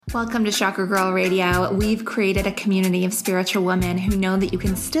Welcome to Chakra Girl Radio. We've created a community of spiritual women who know that you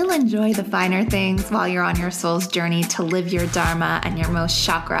can still enjoy the finer things while you're on your soul's journey to live your dharma and your most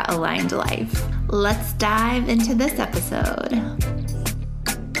chakra-aligned life. Let's dive into this episode.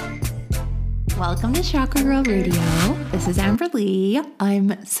 Welcome to Chakra Girl Radio. This is Amber Lee.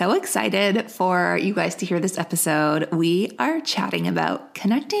 I'm so excited for you guys to hear this episode. We are chatting about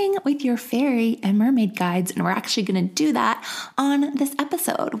connecting with your fairy and mermaid guides, and we're actually going to do that on this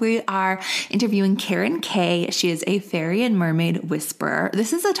episode. We are interviewing Karen Kay. She is a fairy and mermaid whisperer.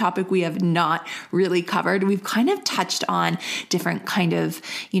 This is a topic we have not really covered. We've kind of touched on different kind of,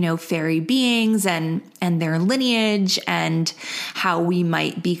 fairy beings and their lineage and how we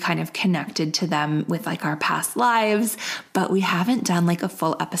might be kind of connected to them with like our past lives, but we haven't done like a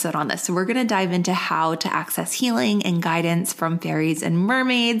full episode on this. So we're going to dive into how to access healing and guidance from fairies and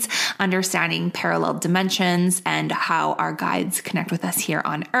mermaids, understanding parallel dimensions and how our guides connect with us here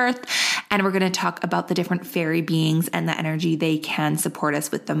on Earth. And we're going to talk about the different fairy beings and the energy they can support us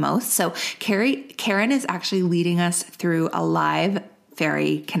with the most. So Karen is actually leading us through a live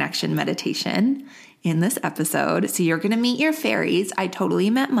fairy connection meditation in this episode. So you're going to meet your fairies. I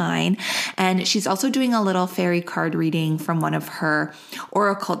totally met mine. And she's also doing a little fairy card reading from one of her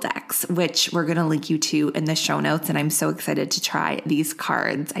oracle decks, which we're going to link you to in the show notes. And I'm so excited to try these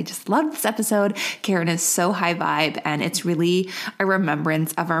cards. I just love this episode. Karen is so high vibe, and it's really a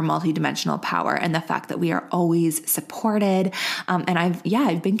remembrance of our multidimensional power and the fact that we are always supported. And I've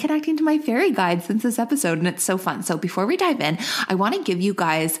been connecting to my fairy guides since this episode, and it's so fun. So before we dive in, I want to give you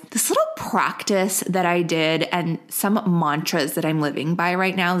guys this little practice that I did and some mantras that I'm living by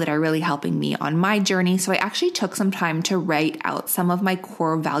right now that are really helping me on my journey. So I actually took some time to write out some of my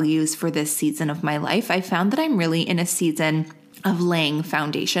core values for this season of my life. I found that I'm really in a season of laying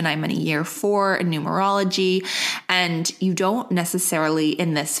foundation. I'm in a year 4 in numerology, and you don't necessarily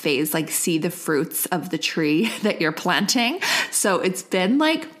in this phase like see the fruits of the tree that you're planting. So it's been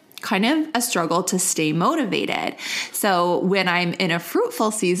like kind of a struggle to stay motivated. So when I'm in a fruitful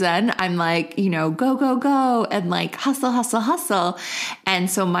season, I'm like, go, go, go, and like hustle, hustle, hustle. And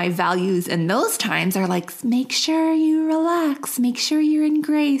so my values in those times are like, make sure you relax, make sure you're in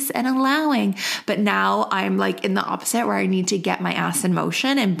grace and allowing. But now I'm like in the opposite where I need to get my ass in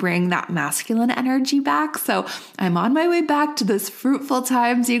motion and bring that masculine energy back. So I'm on my way back to this fruitful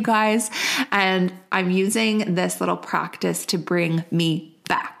times, you guys. And I'm using this little practice to bring me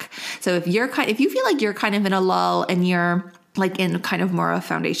back. So if you feel like you're kind of in a lull and you're like in kind of more of a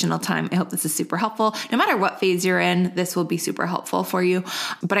foundational time, I hope this is super helpful. No matter what phase you're in, this will be super helpful for you.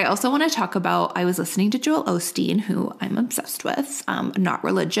 But I also want to talk about, I was listening to Joel Osteen, who I'm obsessed with, not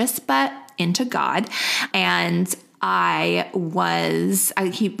religious, but into God. And he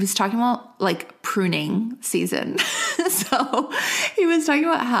was talking about like pruning season. So he was talking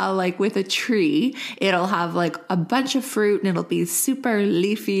about how like with a tree, it'll have like a bunch of fruit and it'll be super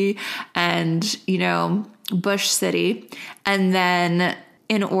leafy and, bush city. And then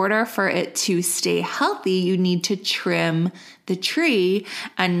in order for it to stay healthy, you need to trim the tree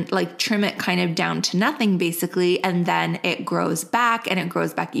and like trim it kind of down to nothing basically. And then it grows back, and it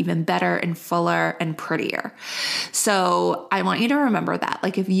grows back even better and fuller and prettier. So I want you to remember that.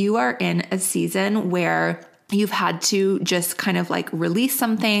 Like if you are in a season where you've had to just kind of like release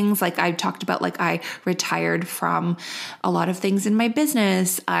some things. Like I talked about, like I retired from a lot of things in my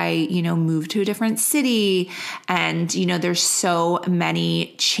business. I, moved to a different city, and, there's so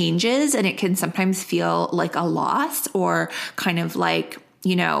many changes, and it can sometimes feel like a loss or kind of like,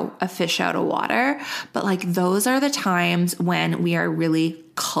 a fish out of water. But like those are the times when we are really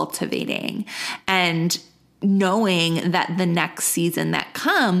cultivating and knowing that the next season that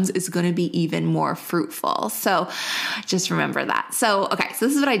comes is going to be even more fruitful. So just remember that. So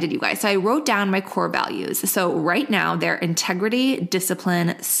this is what I did, you guys. So I wrote down my core values. So right now they're integrity,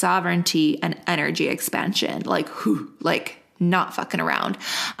 discipline, sovereignty, and energy expansion. Like not fucking around.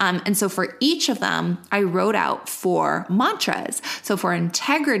 And so for each of them, I wrote out 4 mantras. So for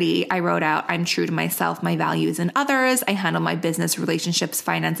integrity, I wrote out, I'm true to myself, my values, and others. I handle my business, relationships,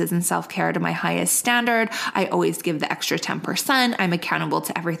 finances, and self-care to my highest standard. I always give the extra 10%. I'm accountable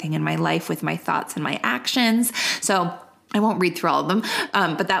to everything in my life with my thoughts and my actions. So I won't read through all of them,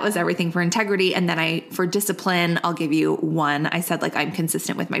 but that was everything for integrity. And then for discipline, I'll give you 1. I said, like, I'm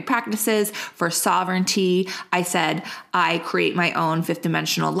consistent with my practices. For sovereignty, I said, I create my own 5th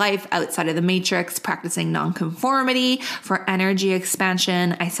dimensional life outside of the matrix, practicing nonconformity. For energy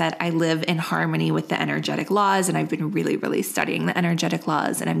expansion, I said, I live in harmony with the energetic laws. And I've been really, really studying the energetic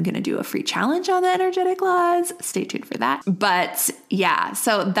laws, and I'm going to do a free challenge on the energetic laws. Stay tuned for that. But yeah,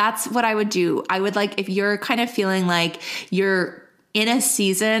 so that's what I would do. I would, like, if you're kind of feeling like you're in a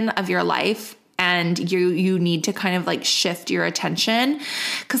season of your life and you need to kind of like shift your attention.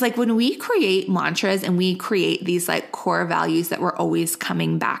 Cause like when we create mantras and we create these like core values that we're always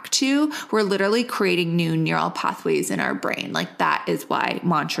coming back to, we're literally creating new neural pathways in our brain. Like that is why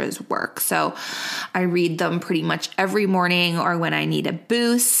mantras work. So I read them pretty much every morning or when I need a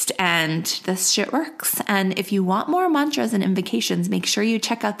boost, and this shit works. And if you want more mantras and invocations, make sure you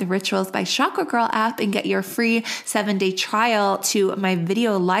check out the Rituals by Chakra Girl app and get your free 7-day trial to my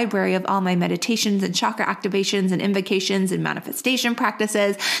video library of all my meditations and chakra activations and invocations and manifestation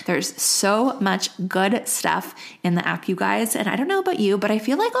practices. There's so much good stuff in the app, you guys. And I don't know about you, but I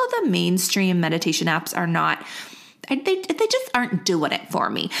feel like all the mainstream meditation apps are not, they just aren't doing it for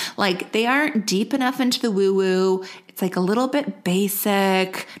me. Like they aren't deep enough into the woo woo. It's like a little bit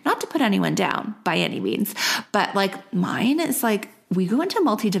basic, not to put anyone down by any means, but like mine is like, we go into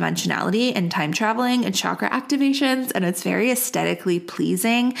multidimensionality and time traveling and chakra activations, and it's very aesthetically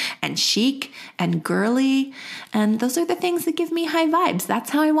pleasing and chic and girly. And those are the things that give me high vibes. That's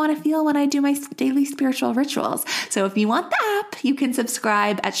how I want to feel when I do my daily spiritual rituals. So if you want the app, you can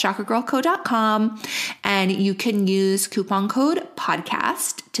subscribe at chakragirlco.com, and you can use coupon code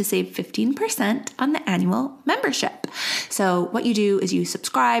podcast to save 15% on the annual membership. So what you do is you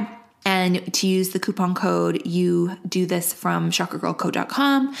subscribe, and to use the coupon code, you do this from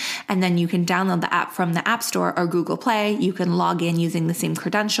chakragirlco.com, and then you can download the app from the App Store or Google Play. You can log in using the same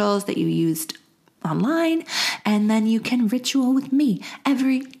credentials that you used online, and then you can ritual with me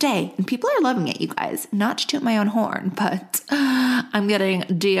every day. And people are loving it, you guys. Not to toot my own horn, but I'm getting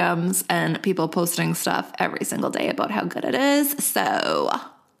DMs and people posting stuff every single day about how good it is. So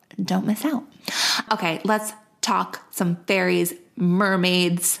don't miss out. Okay, let's talk some fairies,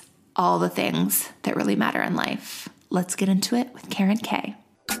 mermaids, all the things that really matter in life. Let's get into it with Karen Kay.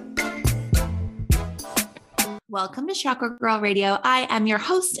 Welcome to Chakra Girl Radio. I am your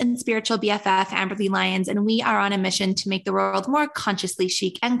host and spiritual BFF, Amberly Lyons, and we are on a mission to make the world more consciously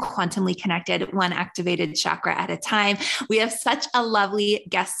chic and quantumly connected, one activated chakra at a time. We have such a lovely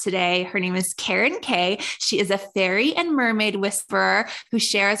guest today. Her name is Karen Kay. She is a fairy and mermaid whisperer who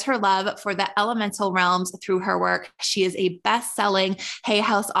shares her love for the elemental realms through her work. She is a best-selling Hay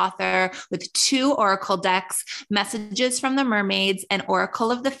House author with 2 oracle decks, Messages from the Mermaids and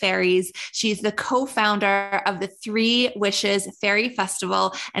Oracle of the Fairies. She's the co-founder of the 3 Wishes Fairy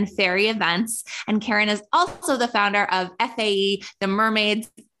Festival and Fairy Events. And Karen is also the founder of FAE, the Mermaids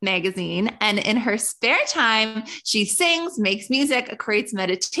magazine. And in her spare time, she sings, makes music, creates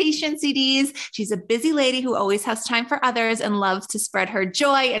meditation CDs. She's a busy lady who always has time for others and loves to spread her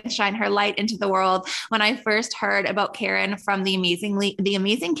joy and shine her light into the world. When I first heard about Karen from the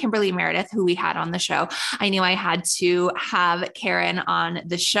amazing Kimberly Meredith, who we had on the show, I knew I had to have Karen on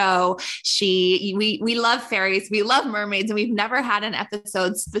the show. We love fairies, we love mermaids, and we've never had an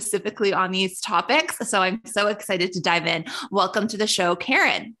episode specifically on these topics. So I'm so excited to dive in. Welcome to the show,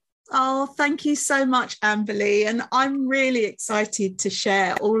 Karen. Oh, thank you so much, Amberly. And I'm really excited to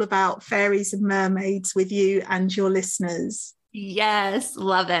share all about fairies and mermaids with you and your listeners. Yes,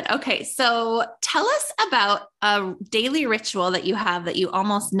 love it. Okay, so tell us about a daily ritual that you have that you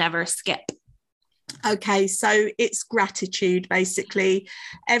almost never skip. Okay, so it's gratitude, basically.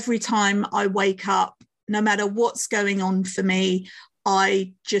 Every time I wake up, no matter what's going on for me,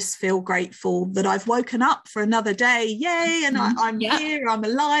 I just feel grateful that I've woken up for another day. Yay. And I'm here, I'm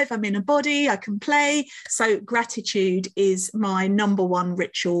alive, I'm in a body, I can play. So gratitude is my number one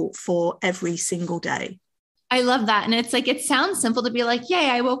ritual for every single day. I love that. And it's like, it sounds simple to be like, yay,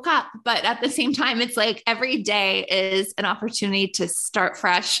 I woke up. But at the same time, it's like every day is an opportunity to start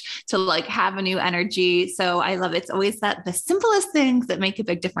fresh, to like have a new energy. So I love it. It's always the simplest things that make a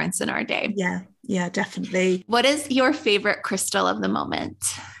big difference in our day. Yeah, definitely. What is your favorite crystal of the moment?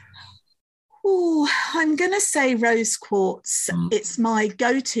 Oh, I'm going to say rose quartz. It's my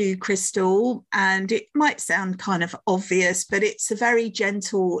go-to crystal, and it might sound kind of obvious, but it's a very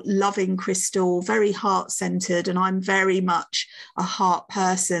gentle, loving crystal, very heart-centered, and I'm very much a heart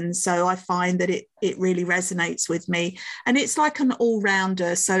person, so I find that it really resonates with me. And it's like an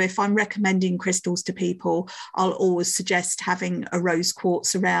all-rounder, so if I'm recommending crystals to people, I'll always suggest having a rose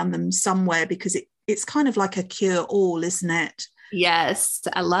quartz around them somewhere, because it's kind of like a cure-all, isn't it? Yes.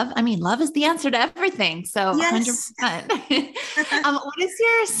 Love is the answer to everything. So yes. 100%. What is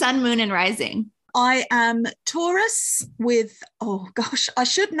your sun, moon, and rising? I am Taurus with, oh gosh, I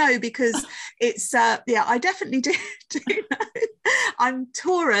should know because it's, I definitely do know. I'm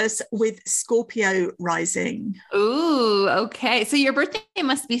Taurus with Scorpio rising. Ooh, okay. So your birthday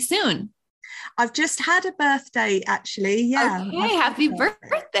must be soon. I've just had a birthday, actually. Yeah. Okay, happy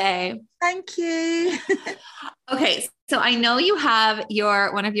birthday. Thank you. Okay, so I know you have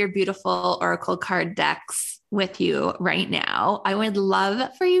one of your beautiful Oracle card decks with you right now. I would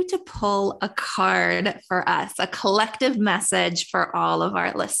love for you to pull a card for us, a collective message for all of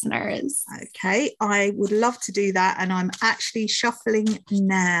our listeners. Okay, I would love to do that. And I'm actually shuffling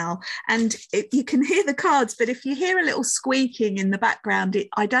now. And you can hear the cards, but if you hear a little squeaking in the background,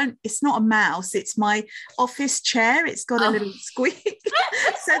 it's not a mouse, it's my office chair. It's got a little squeak.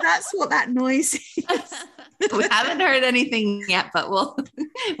 So that's what that noise is. We haven't heard anything yet, but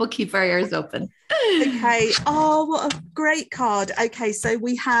we'll keep our ears open. Okay. Oh, what a great card. Okay, so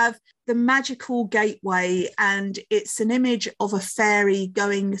we have the Magical Gateway, and it's an image of a fairy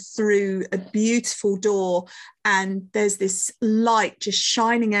going through a beautiful door, and there's this light just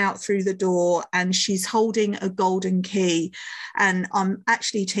shining out through the door, and she's holding a golden key. And I'm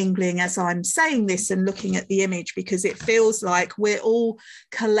actually tingling as I'm saying this and looking at the image, because it feels like we're all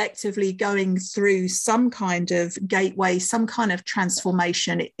collectively going through some kind of gateway, some kind of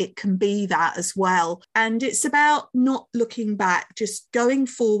transformation. It can be that as well. And it's about not looking back, just going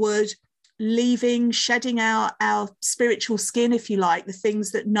forward, leaving, shedding out our spiritual skin, if you like, the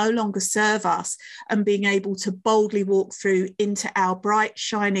things that no longer serve us, and being able to boldly walk through into our bright,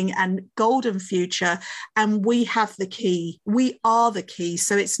 shining and golden future. And we have the key. We are the key.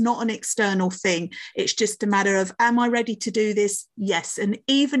 So it's not an external thing. It's just a matter of, am I ready to do this? Yes. And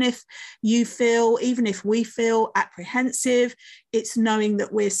even if we feel apprehensive, it's knowing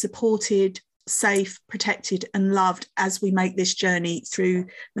that we're supported, safe, protected and loved as we make this journey through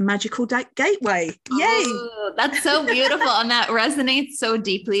the Magical Gateway. Yay! Oh, that's so beautiful. And that resonates so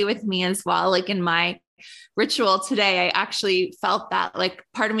deeply with me as well. Like in my ritual today, I actually felt that, like,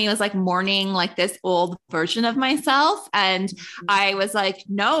 part of me was like mourning like this old version of myself. And I was like,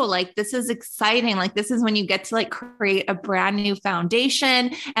 no, like, this is exciting. Like, this is when you get to like create a brand new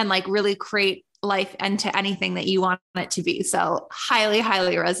foundation and like really create life into anything that you want it to be. So highly,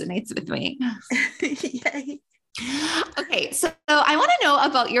 highly resonates with me. Yay. Okay. So I want to know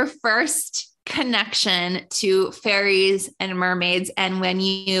about your first connection to fairies and mermaids, and when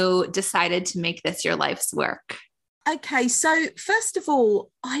you decided to make this your life's work. Okay. So first of all,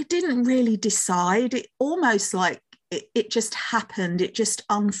 I didn't really decide. It almost like it just happened. It just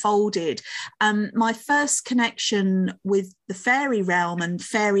unfolded. My first connection with the fairy realm and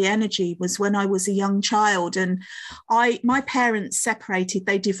fairy energy was when I was a young child, and my parents separated.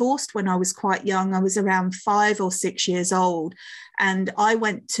 They divorced when I was quite young. I was around 5 or 6 years old, and I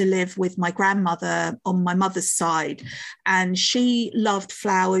went to live with my grandmother on my mother's side, and she loved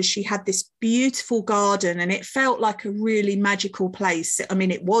flowers. She had this beautiful garden, and it felt like a really magical place. I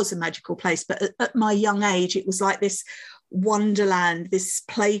mean, it was a magical place, but at my young age, it was like this wonderland, this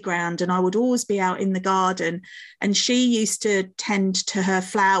playground, and I would always be out in the garden. And she used to tend to her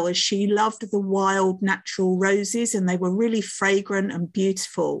flowers. She loved the wild natural roses, and they were really fragrant and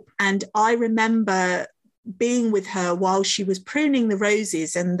beautiful. And I remember being with her while she was pruning the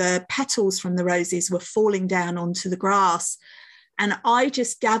roses, and the petals from the roses were falling down onto the grass. And I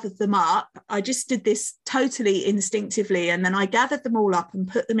just gathered them up. I just did this totally instinctively. And then I gathered them all up and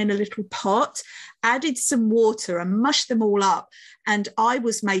put them in a little pot, added some water and mushed them all up. And I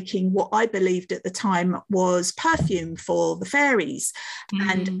was making what I believed at the time was perfume for the fairies.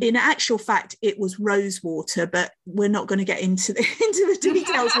 And in actual fact, it was rose water, but we're not going to get into the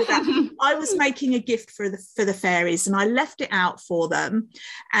details with that. I was making a gift for the fairies, and I left it out for them.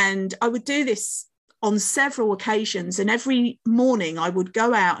 And I would do this on several occasions, and every morning I would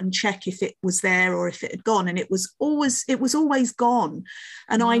go out and check if it was there or if it had gone, and it was always gone.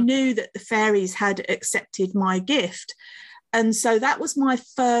 And I knew that the fairies had accepted my gift. And so that was my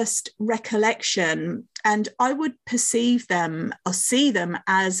first recollection, and I would perceive them or see them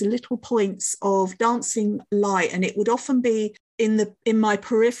as little points of dancing light, and it would often be in my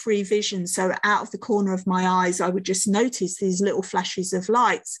periphery vision. So out of the corner of my eyes, I would just notice these little flashes of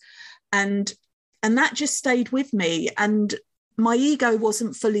lights, and that just stayed with me. And my ego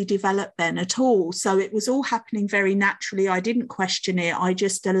wasn't fully developed then at all. So it was all happening very naturally. I didn't question it. I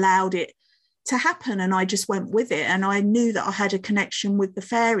just allowed it to happen, and I just went with it. And I knew that I had a connection with the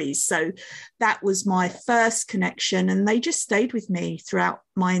fairies. So that was my first connection, and they just stayed with me throughout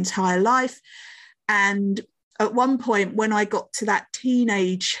my entire life. And at one point, when I got to that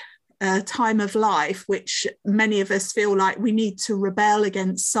teenage time of life, which many of us feel like we need to rebel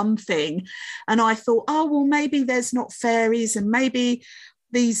against something. And I thought, oh, well, maybe there's not fairies, and maybe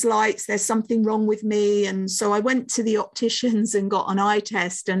these lights, there's something wrong with me. And so I went to the opticians and got an eye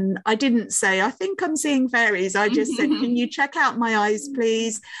test. And I didn't say, I think I'm seeing fairies. I just said, can you check out my eyes,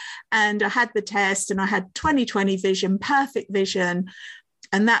 please? And I had the test and I had 20/20 vision, perfect vision.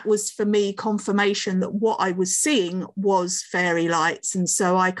 And that was for me confirmation that what I was seeing was fairy lights. And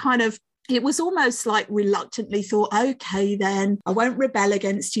so I kind of, it was almost like reluctantly thought, okay, then I won't rebel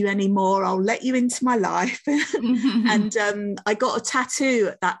against you anymore. I'll let you into my life. And I got a tattoo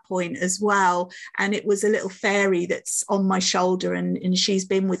at that point as well. And it was a little fairy that's on my shoulder, and she's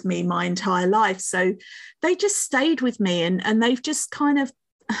been with me my entire life. So they just stayed with me, and they've just kind of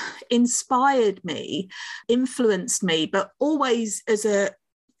inspired me, influenced me, but always as a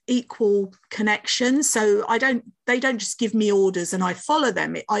equal connection. So they don't just give me orders and I follow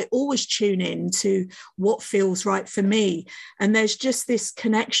them. I always tune in to what feels right for me. And there's just this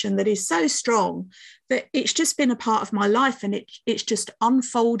connection that is so strong that it's just been a part of my life, and it's just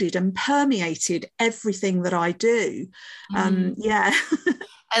unfolded and permeated everything that I do. Yeah.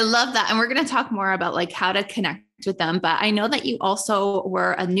 I love that. And we're going to talk more about like how to connect with them. But I know that you also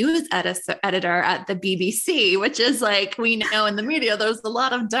were a news editor at the BBC, which is like, we know in the media, there's a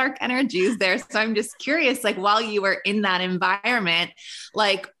lot of dark energies there. So I'm just curious, like while you were in that environment,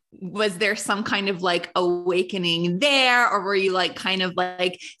 like, was there some kind of like awakening there, or were you like kind of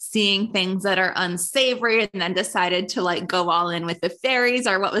like seeing things that are unsavory and then decided to like go all in with the fairies,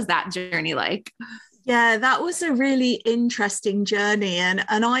 or what was that journey like? Yeah, that was a really interesting journey. And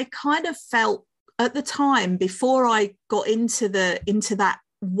I kind of felt at the time, before I got into that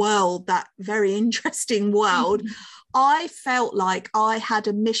world, that very interesting world, I felt like I had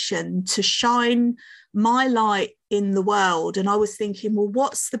a mission to shine my light in the world. And I was thinking, well,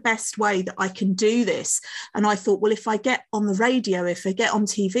 what's the best way that I can do this? And I thought, well, if I get on the radio, if I get on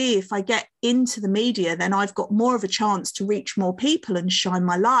TV, if I get into the media, then I've got more of a chance to reach more people and shine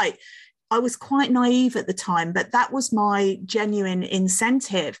my light. I was quite naive at the time, but that was my genuine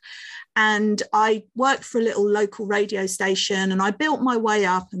incentive. And I worked for a little local radio station, and I built my way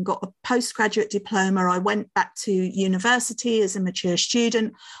up and got a postgraduate diploma. I went back to university as a mature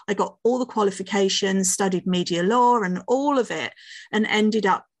student. I got all the qualifications, studied media law and all of it, and ended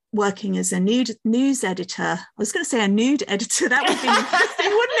up working as a news editor. I was going to say a nude editor. That would be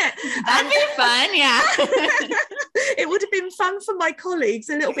interesting, wouldn't it? That'd be fun, yeah. It would have been fun for my colleagues,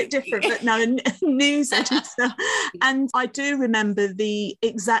 a little bit different, but no, a news editor. And I do remember the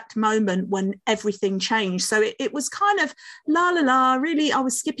exact moment when everything changed. So it was kind of really, I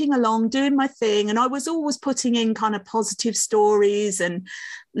was skipping along, doing my thing. And I was always putting in kind of positive stories and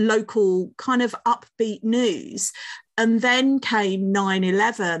local kind of upbeat news. And then came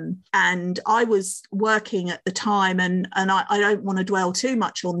 9/11, and I was working at the time, and I don't want to dwell too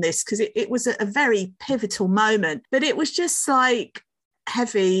much on this because it was a very pivotal moment, but it was just like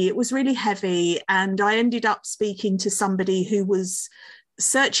heavy. It was really heavy. And I ended up speaking to somebody who was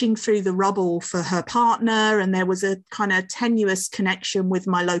searching through the rubble for her partner, and there was a kind of tenuous connection with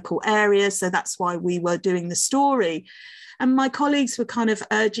my local area. So that's why we were doing the story. And my colleagues were kind of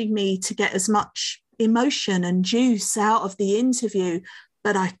urging me to get as much emotion and juice out of the interview,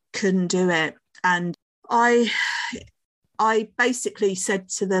 but I couldn't do it. And I basically said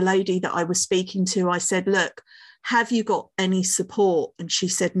to the lady that I was speaking to, I said, look, have you got any support? And she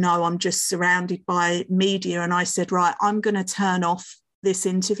said, no, I'm just surrounded by media. And I said, right, I'm going to turn off this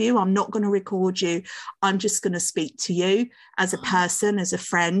interview. I'm not going to record you. I'm just going to speak to you as a person, as a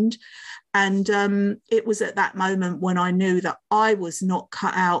friend. And it was at that moment when I knew that I was not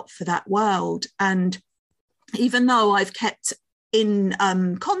cut out for that world. And even though I've kept in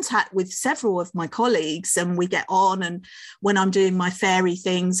contact with several of my colleagues, and we get on, and when I'm doing my fairy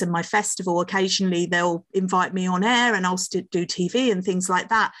things and my festival, occasionally they'll invite me on air and I'll still do TV and things like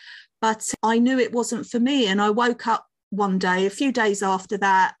that. But I knew it wasn't for me. And I woke up one day, a few days after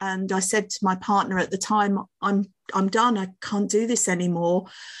that, and I said to my partner at the time, I'm done. I can't do this anymore.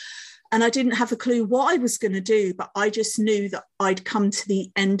 And I didn't have a clue what I was going to do, but I just knew that I'd come to the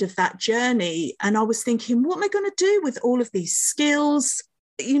end of that journey. And I was thinking, what am I going to do with all of these skills?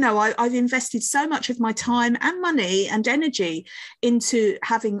 You know, I've invested so much of my time and money and energy into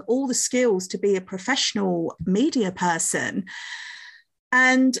having all the skills to be a professional media person.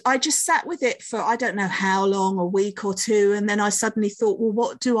 And I just sat with it for, I don't know how long, a week or two. And then I suddenly thought, well,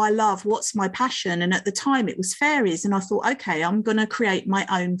 what do I love? What's my passion? And at the time it was fairies. And I thought, okay, I'm going to create my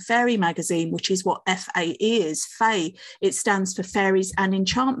own fairy magazine, which is what FAE is, Fae. It stands for Fairies and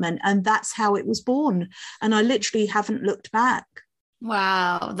Enchantment. And that's how it was born. And I literally haven't looked back.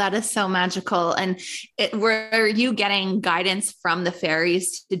 Wow, that is so magical. And were you getting guidance from the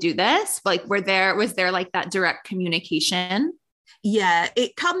fairies to do this? Like, was there like that direct communication? Yeah,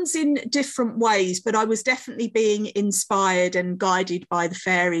 it comes in different ways, but I was definitely being inspired and guided by the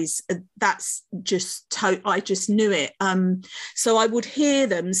fairies. That's just, I just knew it. So I would hear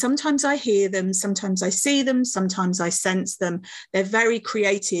them. Sometimes I hear them, sometimes I see them, sometimes I sense them. They're very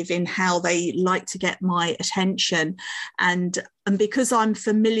creative in how they like to get my attention. And because I'm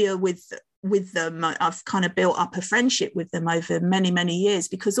familiar with them, I've kind of built up a friendship with them over many, many years,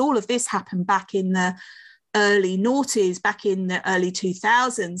 because all of this happened back in the early noughties, back in the early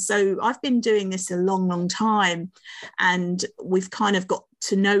 2000s. So I've been doing this a long, long time, and we've kind of got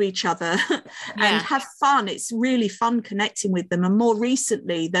to know each other and have fun. It's really fun connecting with them. And more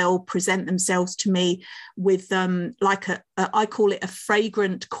recently, they'll present themselves to me with like I call it a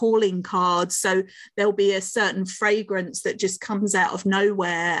fragrant calling card. So there'll be a certain fragrance that just comes out of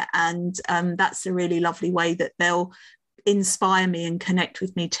nowhere. And that's a really lovely way that they'll inspire me and connect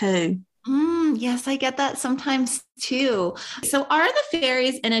with me too. Yes, I get that sometimes too. So are the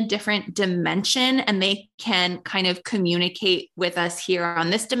fairies in a different dimension and they can kind of communicate with us here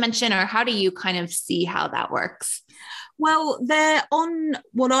on this dimension, or how do you kind of see how that works? Well, they're on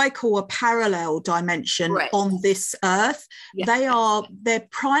what I call a parallel dimension on this earth. Yeah. Their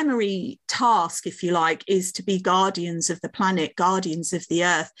primary task, if you like, is to be guardians of the planet, guardians of the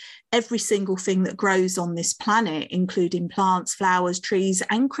earth. Every single thing that grows on this planet, including plants, flowers, trees,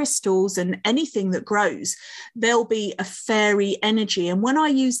 and crystals, and anything that grows, there'll be a fairy energy. And when I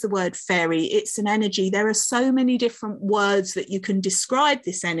use the word fairy, it's an energy. There are so many different words that you can describe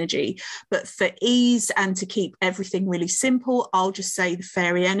this energy, but for ease and to keep everything really simple, I'll just say the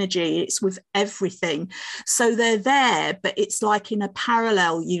fairy energy. It's with everything. So they're there, but it's like in a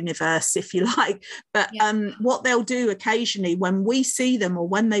parallel universe, if you like. But what they'll do occasionally when we see them, or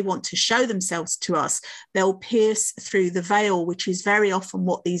when they want to show themselves to us, they'll pierce through the veil, which is very often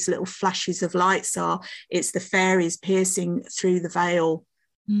what these little flashes of lights are. It's the fairies piercing through the veil.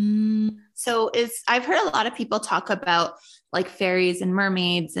 So I've heard a lot of people talk about like fairies and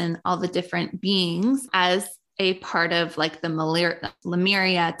mermaids and all the different beings as a part of like the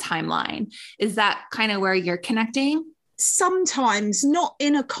Lemuria timeline. Is that kind of where you're connecting? Sometimes, not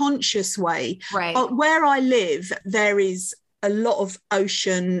in a conscious way. Right. But where I live, there is a lot of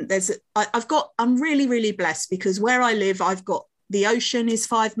ocean. I'm really, really blessed, because where I live, I've got the ocean is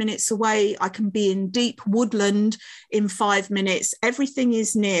 5 minutes away. I can be in deep woodland in 5 minutes. Everything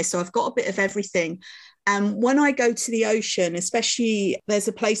is near. So I've got a bit of everything. And when I go to the ocean, especially, there's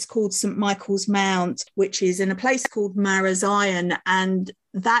a place called St. Michael's Mount, which is in a place called Marazion. And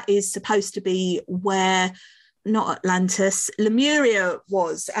that is supposed to be where, not Atlantis, Lemuria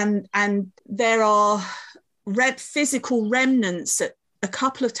was. And there are physical remnants at a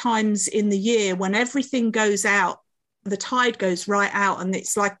couple of times in the year when everything goes out. The tide goes right out, and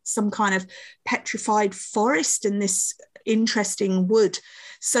it's like some kind of petrified forest and this interesting wood.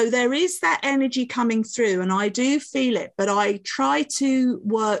 So there is that energy coming through, and I do feel it, but I try to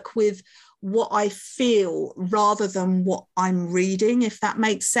work with what I feel rather than what I'm reading, if that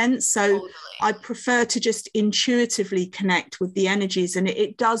makes sense. So totally. I prefer to just intuitively connect with the energies, and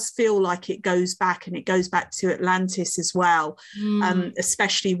it does feel like it goes back, and it goes back to Atlantis as well,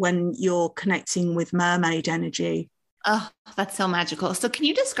 especially when you're connecting with mermaid energy. Oh, that's so magical. So can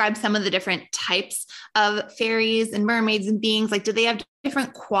you describe some of the different types of fairies and mermaids and beings? Like, do they have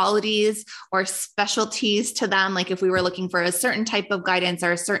different qualities or specialties to them? Like if we were looking for a certain type of guidance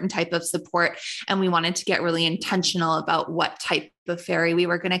or a certain type of support, and we wanted to get really intentional about what type of fairy we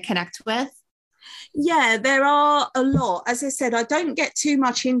were going to connect with? Yeah, there are a lot. As I said, I don't get too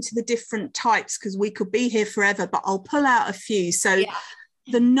much into the different types because we could be here forever, but I'll pull out a few. So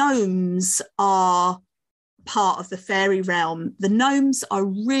the gnomes are part of the fairy realm. The gnomes are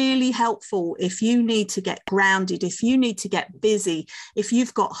really helpful if you need to get grounded, if you need to get busy, if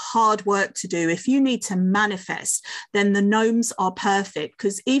you've got hard work to do, if you need to manifest, then the gnomes are perfect.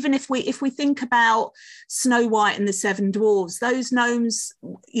 Because even if we think about Snow White and the Seven Dwarves, those gnomes,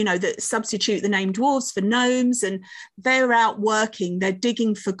 you know, that substitute the name dwarves for gnomes, and they're out working, they're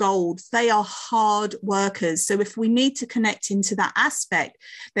digging for gold, they are hard workers. So if we need to connect into that aspect,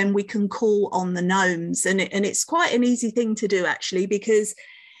 then we can call on the gnomes. And it's quite an easy thing to do, actually, because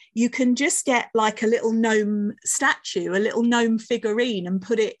you can just get like a little gnome statue, a little gnome figurine, and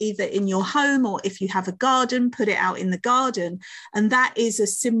put it either in your home, or if you have a garden, put it out in the garden. And that is a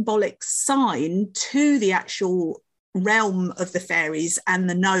symbolic sign to the actual realm of the fairies and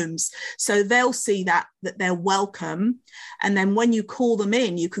the gnomes. So they'll see that they're welcome. And then when you call them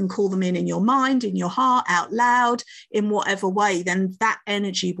in, you can call them in your mind, in your heart, out loud, in whatever way, then that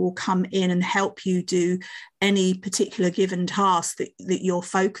energy will come in and help you do any particular given task that you're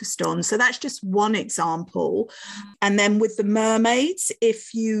focused on. So that's just one example. And then with the mermaids,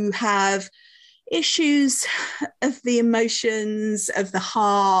 if you have issues of the emotions, of the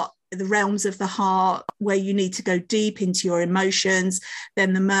heart, the realms of the heart, where you need to go deep into your emotions,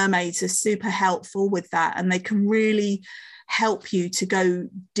 then the mermaids are super helpful with that. And they can really help you to go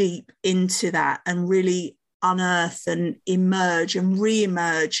deep into that and really unearth and emerge and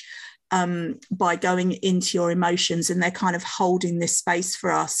re-emerge by going into your emotions. And they're kind of holding this space for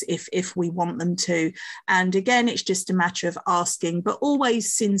us if we want them to. And again, it's just a matter of asking, but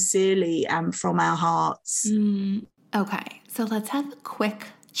always sincerely and from our hearts. Okay, so let's have a quick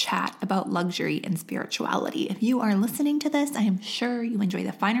chat about luxury and spirituality. If you are listening to this, I am sure you enjoy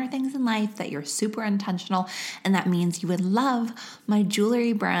the finer things in life, that you're super intentional, and that means you would love my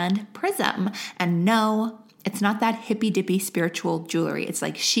jewelry brand, Prism. And no, it's not that hippy dippy spiritual jewelry. It's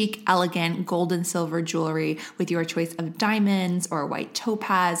like chic, elegant, gold and silver jewelry with your choice of diamonds or white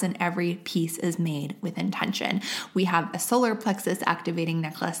topaz, and every piece is made with intention. We have a solar plexus activating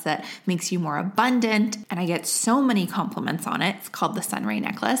necklace that makes you more abundant, and I get so many compliments on it. It's called the Sunray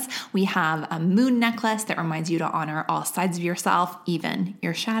necklace. We have a moon necklace that reminds you to honor all sides of yourself, even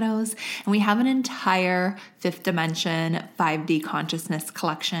your shadows. And we have an entire fifth dimension 5D consciousness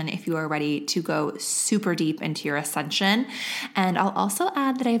collection if you are ready to go super deep into your ascension. And I'll also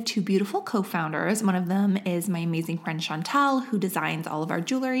add that I have two beautiful co-founders. One of them is my amazing friend Chantal, who designs all of our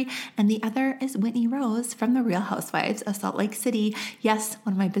jewelry, and the other is Whitney Rose from the Real Housewives of Salt Lake City. Yes,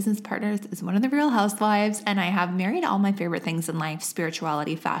 one of my business partners is one of the Real Housewives, and I have married all my favorite things in life: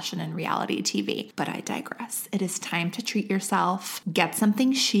 spirituality, fashion, and reality TV. But I digress. It is time to treat yourself. Get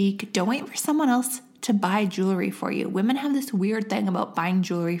something chic. Don't wait for someone else to buy jewelry for you. Women have this weird thing about buying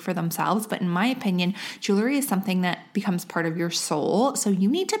jewelry for themselves, but in my opinion, jewelry is something that becomes part of your soul. So you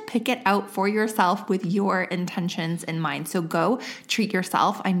need to pick it out for yourself with your intentions in mind. So go treat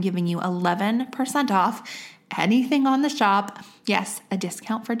yourself. I'm giving you 11% off anything on the shop. Yes, a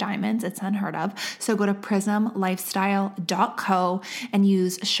discount for diamonds. It's unheard of. So go to prismlifestyle.co and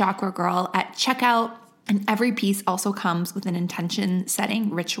use Chakra Girl at checkout. And every piece also comes with an intention setting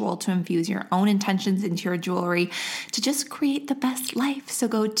ritual to infuse your own intentions into your jewelry to just create the best life. So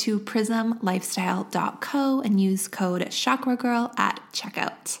go to prismlifestyle.co and use code ChakraGirl at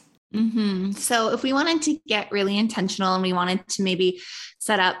checkout. So if we wanted to get really intentional and we wanted to maybe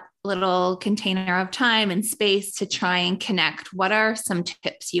set up a little container of time and space to try and connect, what are some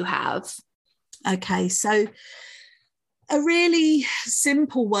tips you have? Okay, so a really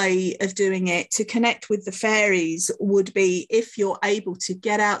simple way of doing it to connect with the fairies would be if you're able to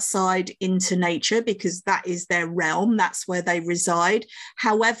get outside into nature, because that is their realm, that's where they reside.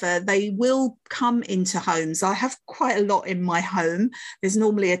 However, they will come into homes. I have quite a lot in my home. There's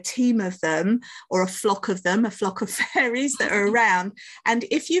normally a team of them or a flock of fairies that are around. And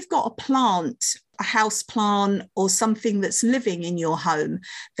if you've got a plant, a house plant or something that's living in your home,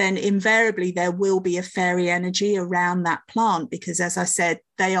 then invariably there will be a fairy energy around that plant, because as I said,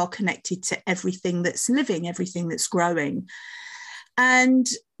 they are connected to everything that's living, everything that's growing.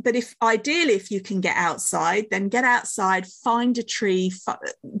 But if you can get outside, then get outside, find a tree,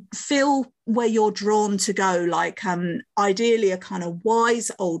 feel where you're drawn to go, like ideally a kind of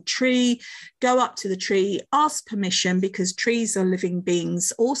wise old tree. Go up to the tree, ask permission, because trees are living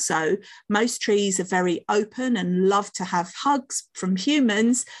beings also. Most trees are very open and love to have hugs from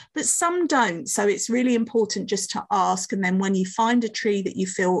humans, but some don't. So it's really important just to ask. And then when you find a tree that you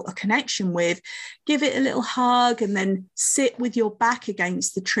feel a connection with, give it a little hug and then sit with your back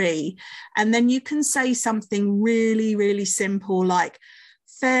against the tree. And then you can say something really, really simple like,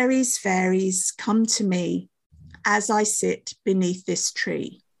 "Fairies, fairies, come to me as I sit beneath this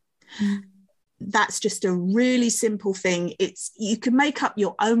tree." That's just a really simple thing. You can make up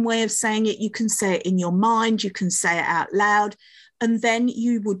your own way of saying it. You can say it in your mind. You can say it out loud. And then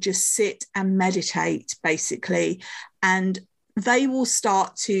you would just sit and meditate, basically. And they will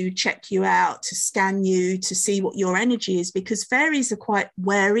start to check you out, to scan you, to see what your energy is, because fairies are quite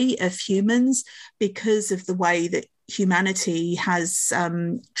wary of humans because of the way that humanity has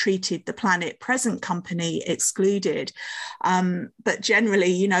treated the planet, present company excluded. But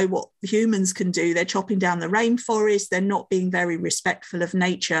generally, you know, what humans can do, they're chopping down the rainforest, they're not being very respectful of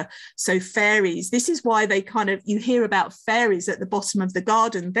nature. So fairies, this is why they kind of, you hear about fairies at the bottom of the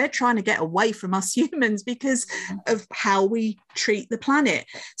garden, they're trying to get away from us humans because of how we treat the planet.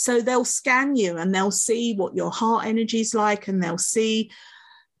 So they'll scan you and they'll see what your heart energy is like, and they'll see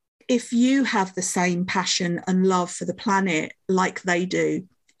if you have the same passion and love for the planet like they do,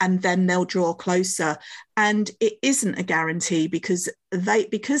 and then they'll draw closer. And it isn't a guarantee because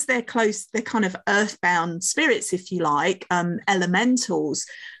they're close, they're kind of earthbound spirits, if you like, elementals.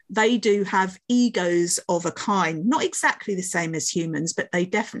 They do have egos of a kind, not exactly the same as humans, but they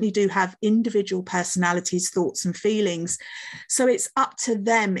definitely do have individual personalities, thoughts and feelings. So it's up to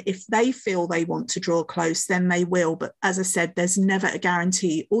them. If they feel they want to draw close, then they will. But as I said, there's never a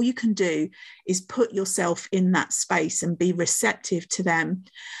guarantee. All you can do is put yourself in that space and be receptive to them.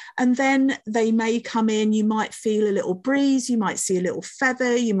 And then they may come in, you might feel a little breeze, you might see a little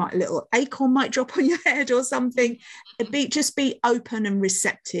feather, a little acorn might drop on your head or something. Just be open and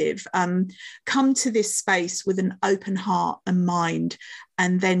receptive. Come to this space with an open heart and mind,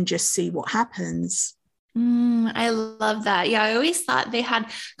 and then just see what happens. I love that. Yeah, I always thought they had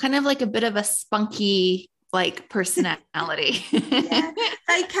kind of like a bit of a spunky like personality. Yeah,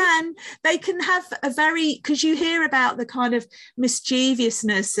 they can have a very, because you hear about the kind of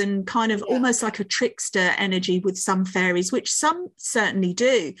mischievousness and kind of almost like a trickster energy with some fairies, which some certainly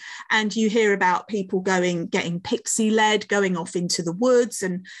do. And you hear about people getting pixie led, going off into the woods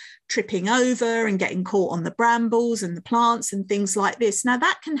and tripping over and getting caught on the brambles and the plants and things like this. Now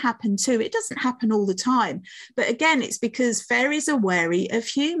that can happen too. It doesn't happen all the time, but again, it's because fairies are wary of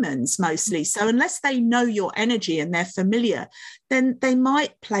humans mostly. So unless they know your energy and they're familiar, then they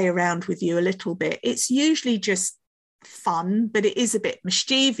might play around with you a little bit. It's usually just fun, but it is a bit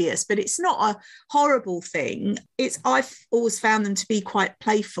mischievous, but it's not a horrible thing. I've always found them to be quite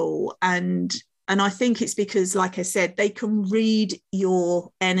playful, and I think it's because, like I said, they can read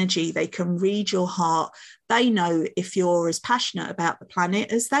your energy, they can read your heart. They know if you're as passionate about the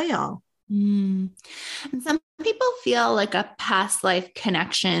planet as they are. And some people feel like a past life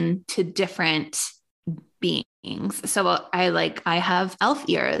connection to different beings. So I have elf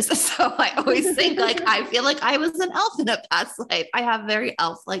ears. So I always think like, I feel like I was an elf in a past life. I have very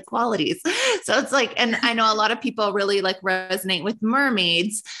elf-like qualities. So it's like, and I know a lot of people really like resonate with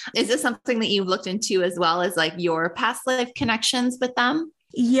mermaids. Is this something that you've looked into as well as like your past life connections with them?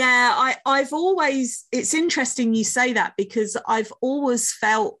 Yeah, I've always, it's interesting you say that, because I've always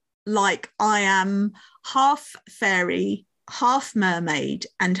felt like I am half fairy, half mermaid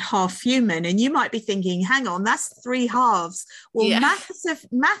and half human. And you might be thinking, hang on, that's three halves. Well,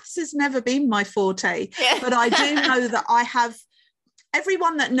 maths has never been my forte, but I do know that I have,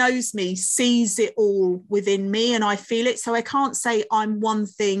 everyone that knows me sees it all within me and I feel it. So I can't say I'm one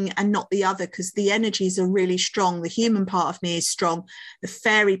thing and not the other, because the energies are really strong. The human part of me is strong. The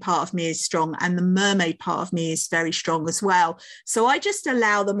fairy part of me is strong. And the mermaid part of me is very strong as well. So I just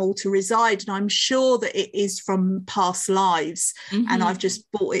allow them all to reside. And I'm sure that it is from past lives. Mm-hmm. And I've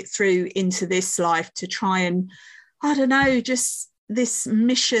just brought it through into this life to try and, I don't know, just this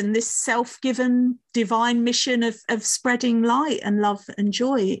mission, this self-given divine mission of spreading light and love and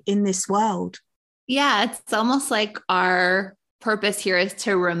joy in this world. Yeah, it's almost like our purpose here is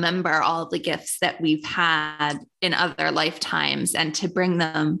to remember all the gifts that we've had in other lifetimes and to bring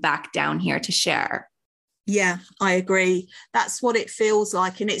them back down here to share. Yeah, I agree. That's what it feels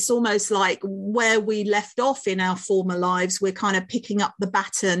like. And it's almost like where we left off in our former lives, we're kind of picking up the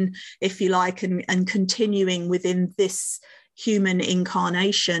baton, if you like, and continuing within this human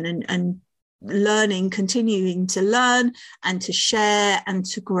incarnation and learning, continuing to learn and to share and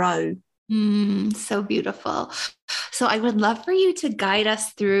to grow. So beautiful. So I would love for you to guide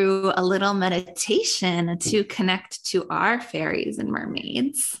us through a little meditation to connect to our fairies and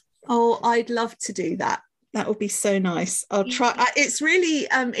mermaids. Oh, I'd love to do that. That would be so nice. I'll try. It's really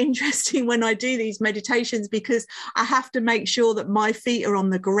interesting when I do these meditations, because I have to make sure that my feet are on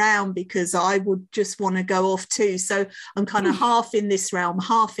the ground, because I would just want to go off too. So I'm kind of half in this realm,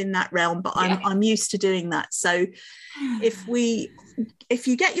 half in that realm, but I'm used to doing that. So if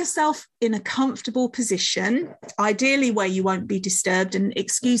you get yourself in a comfortable position, ideally where you won't be disturbed, and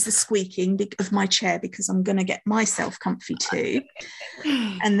excuse the squeaking of my chair because I'm going to get myself comfy too.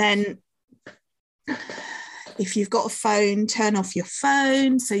 And then if you've got a phone, turn off your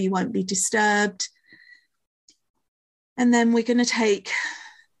phone so you won't be disturbed. And then we're going to take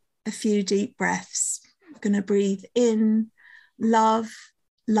a few deep breaths. We're going to breathe in love,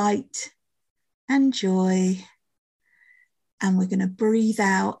 light, and joy. And we're going to breathe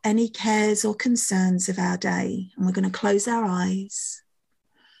out any cares or concerns of our day. And we're going to close our eyes.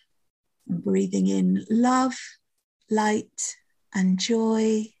 And breathing in love, light, and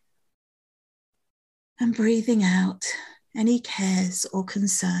joy. And breathing out any cares or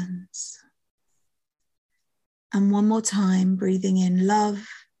concerns. And one more time, breathing in love,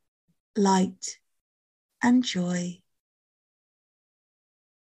 light, and joy.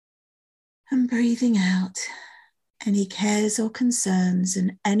 And breathing out any cares or concerns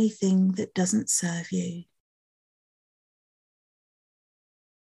and anything that doesn't serve you.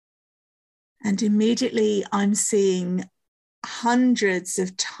 And immediately I'm seeing hundreds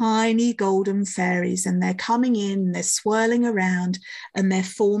of tiny golden fairies, and they're coming in, they're swirling around, and they're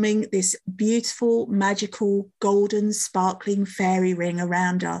forming this beautiful, magical, golden, sparkling fairy ring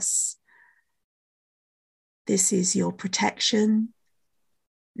around us. This is your protection.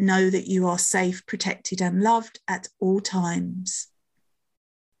 Know that you are safe, protected, and loved at all times.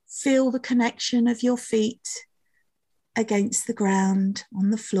 Feel the connection of your feet against the ground, on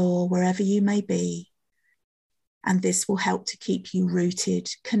the floor, wherever you may be. And this will help to keep you rooted,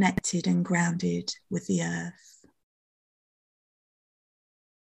 connected, and grounded with the earth.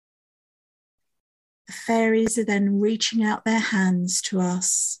 The fairies are then reaching out their hands to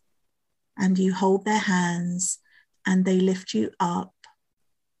us, and you hold their hands and they lift you up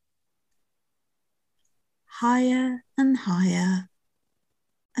higher and higher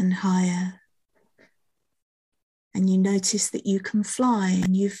and higher. And you notice that you can fly,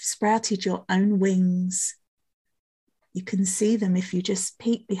 and you've sprouted your own wings. You can see them if you just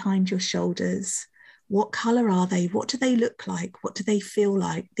peek behind your shoulders. What colour are they? What do they look like? What do they feel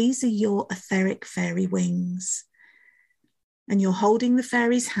like? These are your etheric fairy wings. And you're holding the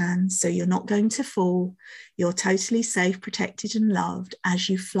fairy's hand, so you're not going to fall. You're totally safe, protected, and loved as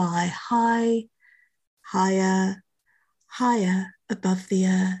you fly high, higher, higher above the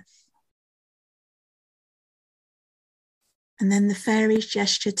earth. And then the fairies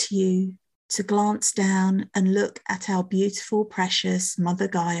gesture to you to glance down and look at our beautiful, precious Mother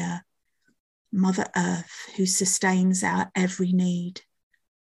Gaia, Mother Earth, who sustains our every need.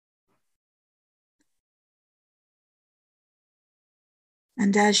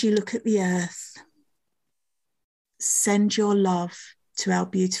 And as you look at the earth, send your love to our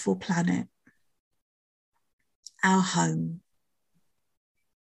beautiful planet, our home.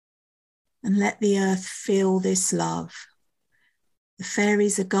 And let the earth feel this love. The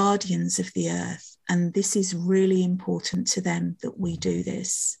fairies are guardians of the earth, and this is really important to them that we do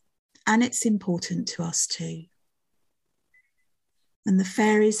this. And it's important to us too. And the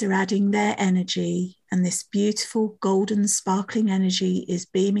fairies are adding their energy, and this beautiful golden sparkling energy is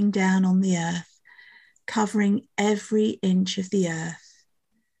beaming down on the earth, covering every inch of the earth.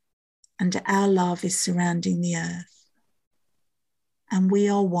 And our love is surrounding the earth. And we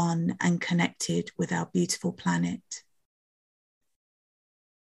are one and connected with our beautiful planet.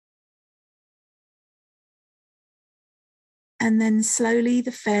 And then slowly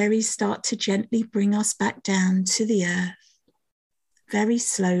the fairies start to gently bring us back down to the earth, very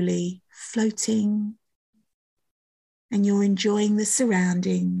slowly, floating. And you're enjoying the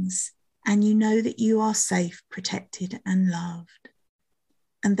surroundings, and you know that you are safe, protected, and loved.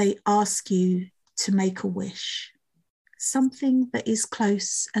 And they ask you to make a wish, something that is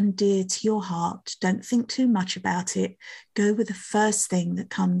close and dear to your heart. Don't think too much about it. Go with the first thing that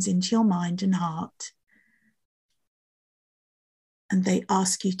comes into your mind and heart. And they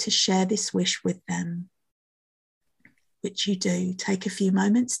ask you to share this wish with them, which you do. Take a few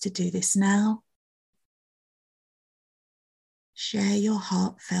moments to do this now. Share your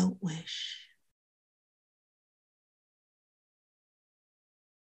heartfelt wish.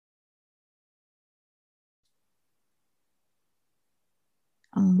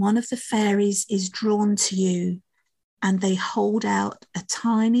 And one of the fairies is drawn to you, and they hold out a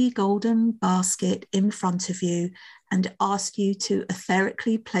tiny golden basket in front of you and ask you to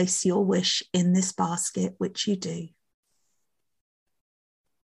etherically place your wish in this basket, which you do.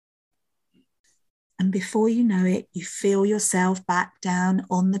 And before you know it, you feel yourself back down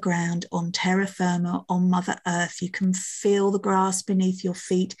on the ground, on terra firma, on Mother Earth. You can feel the grass beneath your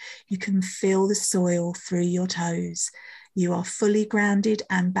feet. You can feel the soil through your toes. You are fully grounded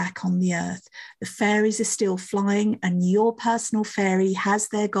and back on the earth. The fairies are still flying, and your personal fairy has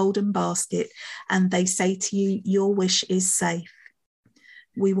their golden basket, and they say to you, your wish is safe.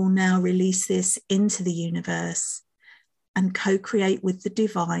 We will now release this into the universe and co-create with the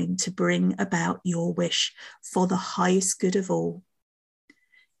divine to bring about your wish for the highest good of all.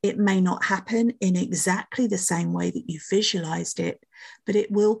 It may not happen in exactly the same way that you visualized it, but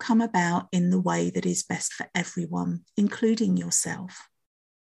it will come about in the way that is best for everyone, including yourself.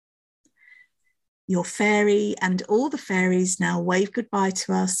 Your fairy and all the fairies now wave goodbye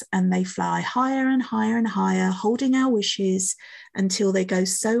to us, and they fly higher and higher and higher, holding our wishes until they go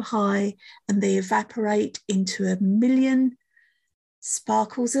so high and they evaporate into a million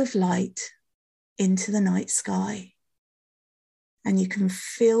sparkles of light into the night sky. And you can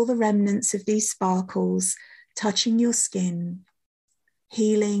feel the remnants of these sparkles touching your skin,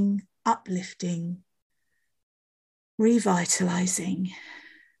 healing, uplifting, revitalizing,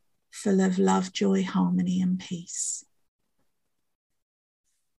 full of love, joy, harmony, and peace.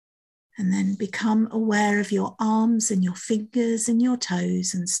 And then become aware of your arms and your fingers and your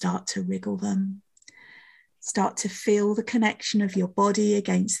toes and start to wriggle them. Start to feel the connection of your body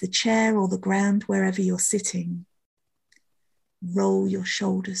against the chair or the ground wherever you're sitting. Roll your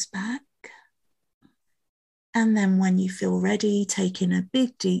shoulders back. And then when you feel ready, take in a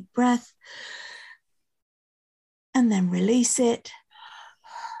big deep breath and then release it.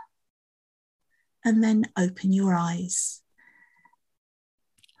 And then open your eyes.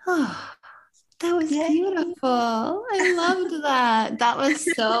 Oh, that was beautiful. I loved that. That was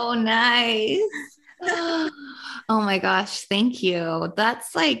so nice. Oh my gosh. Thank you.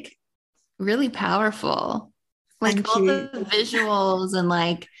 That's like really powerful. Like Thank all you. the visuals and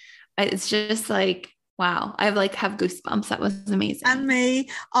like, it's just like, wow. I have goosebumps. That was amazing. And me,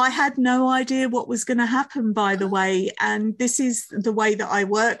 I had no idea what was going to happen, by the way. And this is the way that I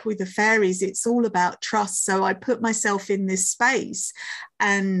work with the fairies. It's all about trust. So I put myself in this space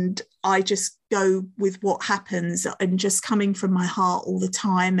and I just go with what happens and just coming from my heart all the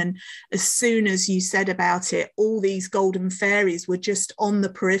time. And as soon as you said about it, all these golden fairies were just on the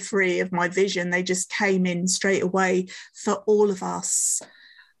periphery of my vision. They just came in straight away for all of us.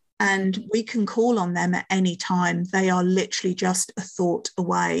 And we can call on them at any time. They are literally just a thought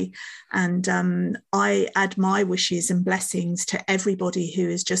away. And I add my wishes and blessings to everybody who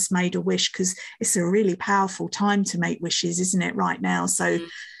has just made a wish, because it's a really powerful time to make wishes, isn't it, right now? So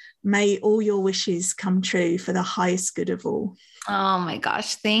may all your wishes come true for the highest good of all. Oh my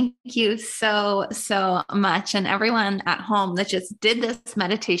gosh. Thank you so, so much. And everyone at home that just did this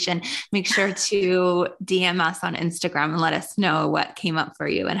meditation, make sure to DM us on Instagram and let us know what came up for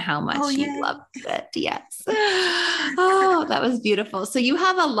you and how much you loved it. Yes. Oh, that was beautiful. So you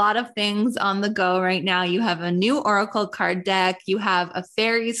have a lot of things on the go right now. You have a new Oracle card deck. You have a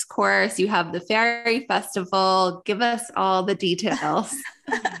fairies course. You have the fairy festival. Give us all the details.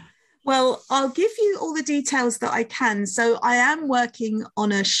 Well, I'll give you all the details that I can. So I am working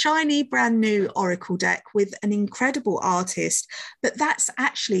on a shiny, brand new Oracle deck with an incredible artist, but that's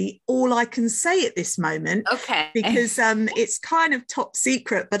actually all I can say at this moment. Okay. Because it's kind of top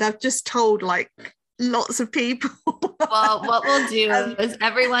secret, but I've just told like lots of people. Well, what we'll do is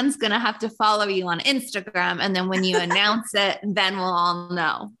everyone's going to have to follow you on Instagram. And then when you announce it, then we'll all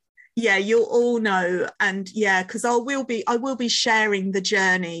know. Yeah, you'll all know. And yeah, because I will be sharing the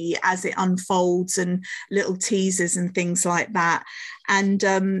journey as it unfolds and little teasers and things like that. And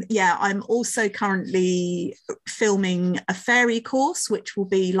I'm also currently filming a fairy course, which will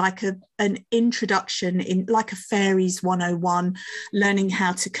be like an introduction in like a fairies 101, learning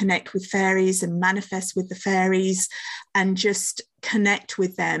how to connect with fairies and manifest with the fairies and just connect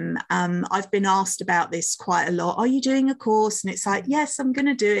with them. I've been asked about this quite a lot. Are you doing a course? And it's like, yes, I'm going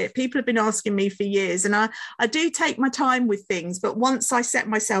to do it. People have been asking me for years, and I do take my time with things, but once I set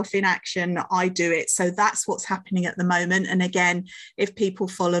myself in action, I do it. So that's what's happening at the moment. And again, if people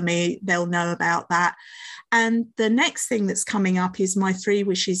follow me, they'll know about that. And the next thing that's coming up is my Three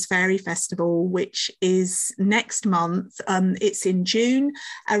Wishes Fairy Festival, which is next month. It's in June,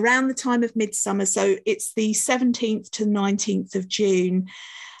 around the time of Midsummer. So it's the 17th to 19th of June.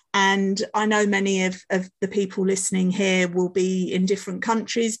 And I know many of the people listening here will be in different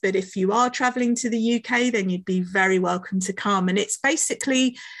countries, but if you are traveling to the UK, then you'd be very welcome to come. And it's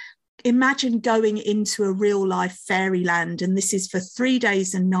basically, imagine going into a real life fairyland, and this is for 3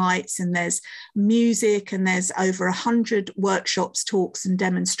 days and nights, and there's music and there's over 100 workshops, talks and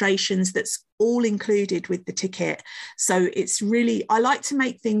demonstrations that's all included with the ticket. So it's really, I like to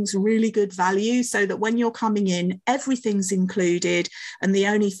make things really good value so that when you're coming in, everything's included, and the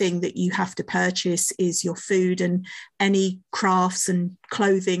only thing that you have to purchase is your food and any crafts and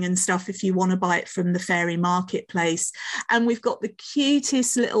clothing and stuff if you want to buy it from the fairy marketplace. And we've got the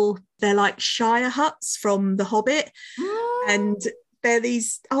cutest little, they're like Shire huts from The Hobbit. And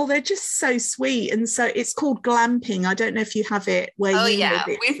they're just so sweet. And so it's called glamping. I don't know if you have it where you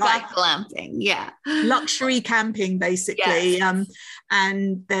live. We've got glamping. Yeah. Luxury camping, basically. Yes.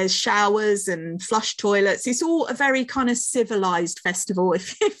 And there's showers and flush toilets. It's all a very kind of civilized festival,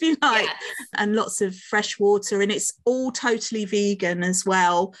 if you like, yes. And lots of fresh water. And it's all totally vegan as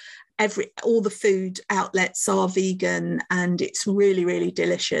well. All the food outlets are vegan, and it's really, really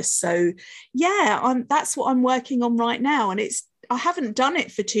delicious. So yeah, that's what I'm working on right now. And I haven't done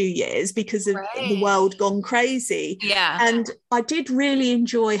it for 2 years because of the world gone crazy. Yeah. And I did really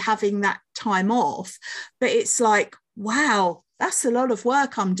enjoy having that time off, but it's like, wow, that's a lot of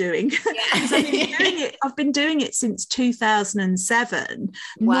work I'm doing. Yeah. I've been doing it since 2007,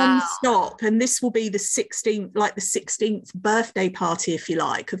 non-stop. And this will be the 16th birthday party, if you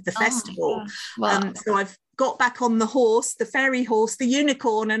like, of the festival. Wow. So I've got back on the horse, the fairy horse, the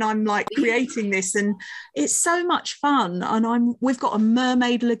unicorn, and I'm like creating this, and it's so much fun. And we've got a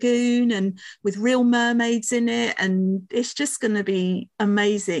mermaid lagoon and with real mermaids in it, and it's just going to be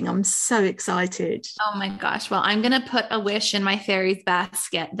amazing. I'm so excited. Oh my gosh. Well, I'm going to put a wish in my fairies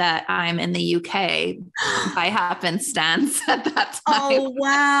basket that I'm in the UK by happenstance at that time. Oh,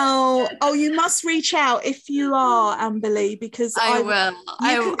 wow. Oh, you must reach out if you are, Amberly, because I will.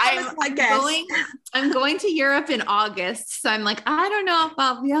 I'm going to Europe in August. So I'm like, I don't know if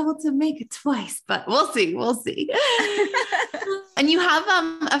I'll be able to make it twice, but we'll see. And you have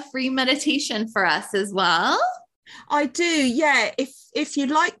a free meditation for us as well. I do. Yeah. If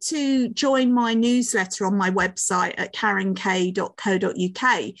you'd like to join my newsletter on my website at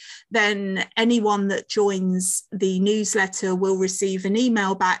karenkay.co.uk, then anyone that joins the newsletter will receive an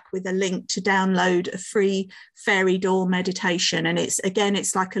email back with a link to download a free fairy door meditation. And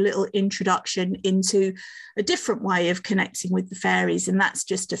it's like a little introduction into a different way of connecting with the fairies. And that's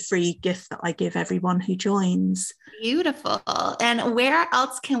just a free gift that I give everyone who joins. Beautiful. And where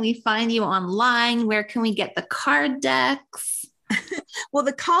else can we find you online? Where can we get the card decks? Well,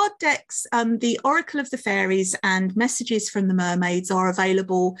 the card decks, the Oracle of the Fairies and Messages from the Mermaids are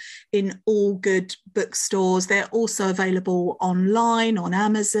available in all good bookstores. They're also available online on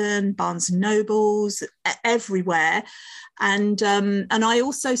Amazon, Barnes and Nobles, everywhere. And I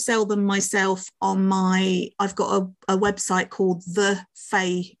also sell them myself on I've got a website called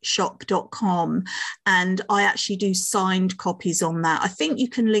thefaeshop.com, and I actually do signed copies on that. I think you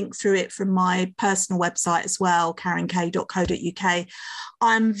can link through it from my personal website as well, karenkay.co.uk.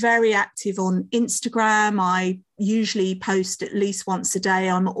 I'm very active on Instagram. I usually post at least once a day.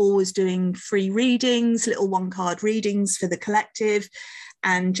 I'm always doing free readings, little one-card readings for the collective,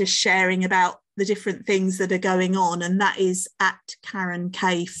 and just sharing about the different things that are going on. And that is at Karen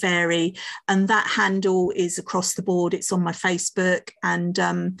K Fairy, and that handle is across the board. It's on my Facebook, and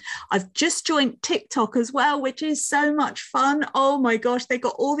I've just joined TikTok as well, which is so much fun. Oh my gosh, they've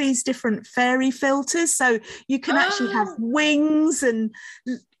got all these different fairy filters, so you can actually have wings, and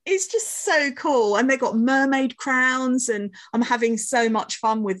it's just so cool. And they've got mermaid crowns, and I'm having so much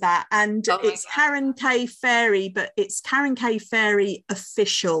fun with that. And it's Karen K Fairy, but it's Karen K Fairy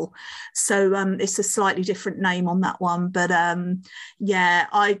Official. So it's a slightly different name on that one. But yeah,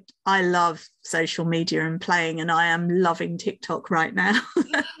 I love social media and playing, and I am loving TikTok right now.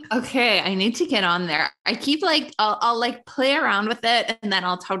 Okay, I need to get on there. I keep I'll play around with it, and then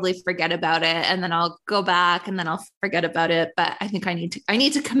I'll totally forget about it, and then I'll go back, and then I'll forget about it. But I think I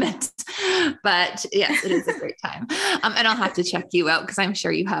need to commit. But yes, it is a great time. And I'll have to check you out, because I'm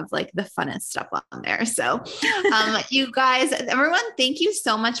sure you have the funnest stuff on there. So you guys, everyone, thank you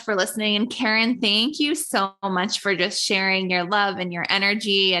so much for listening. And Karen, thank you so much for just sharing your love and your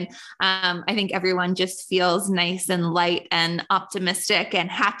energy. And I think everyone just feels nice and light and optimistic and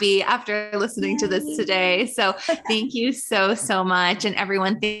happy after listening to this today. So thank you so, so much. And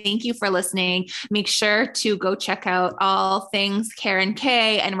everyone, thank you for listening. Make sure to go check out all things Karen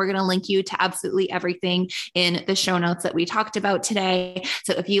K, and we're going to link you to absolutely everything in the show notes that we talked about today.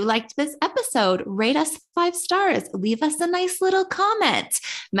 So if you liked this episode, rate us 5 stars, leave us a nice little comment,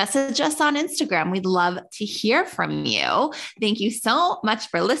 message us on Instagram. We'd love to hear from you. Thank you so much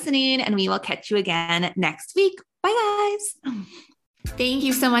for listening, and we will catch you again next week. Bye, guys. Thank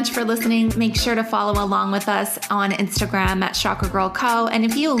you so much for listening. Make sure to follow along with us on Instagram at Chakra Girl Co. And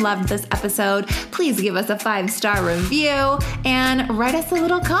if you loved this episode, please give us a 5-star review and write us a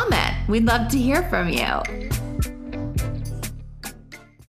little comment. We'd love to hear from you.